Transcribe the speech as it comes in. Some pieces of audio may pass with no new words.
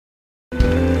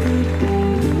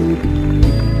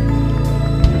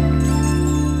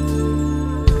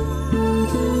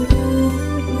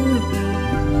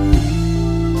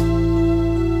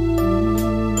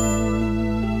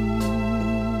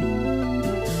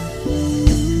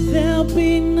shall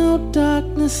be no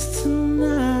darkness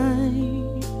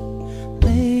tonight.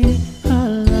 Lady, our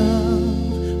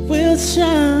love will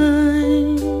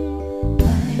shine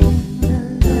like the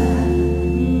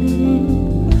light.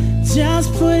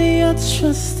 Just put your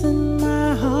trust in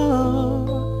my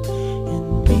heart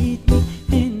and meet me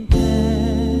in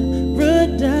paradise.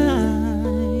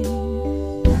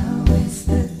 Now is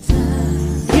the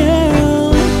time.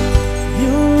 Girl,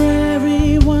 you're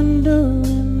every wonder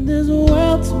in this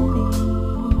world to me.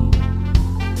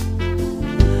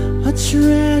 A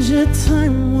treasure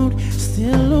time won't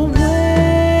steal away.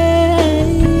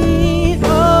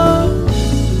 Oh,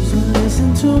 so listen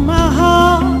to my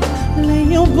heart, lay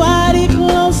your body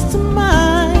close to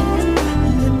mine,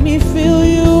 let me fill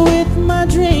you with my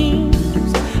dreams.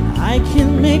 I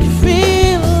can make you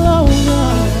feel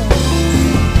alright.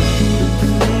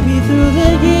 Maybe through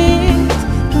the years,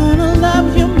 gonna love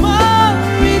you more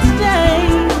each day.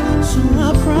 So I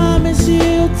promise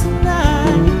you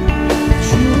tonight,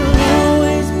 you will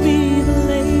always be the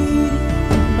lady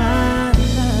of my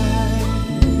life.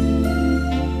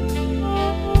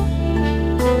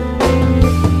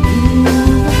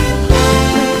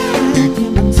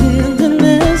 Give me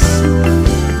tenderness,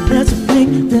 let's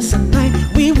make this a night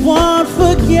we won't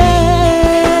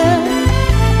forget.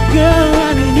 Girl,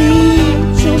 I need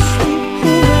your sweet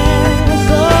caress.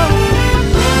 Oh,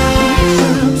 reach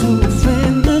out to a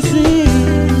fantasy,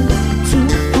 two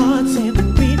hearts in the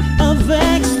beat of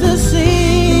ecstasy.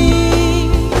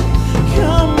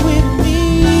 Come with me,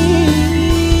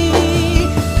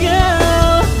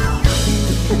 girl,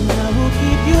 and I will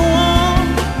keep you warm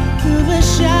through the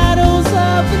shadows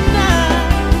of the night.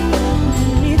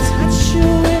 Let me touch you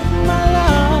with my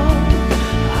love,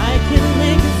 I can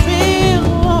make you feel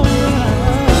alright.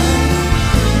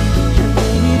 And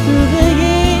maybe through the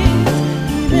years,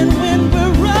 even when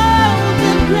we're old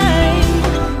and gray,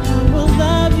 I will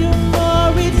love you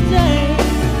more each day.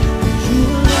 You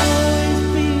will always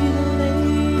be the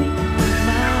lady of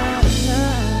my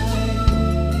life.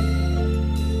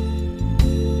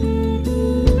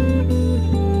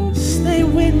 Stay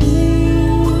with me,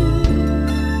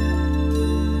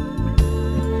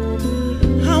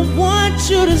 I want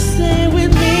you to stay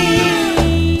with me.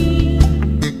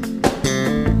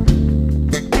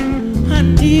 I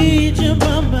need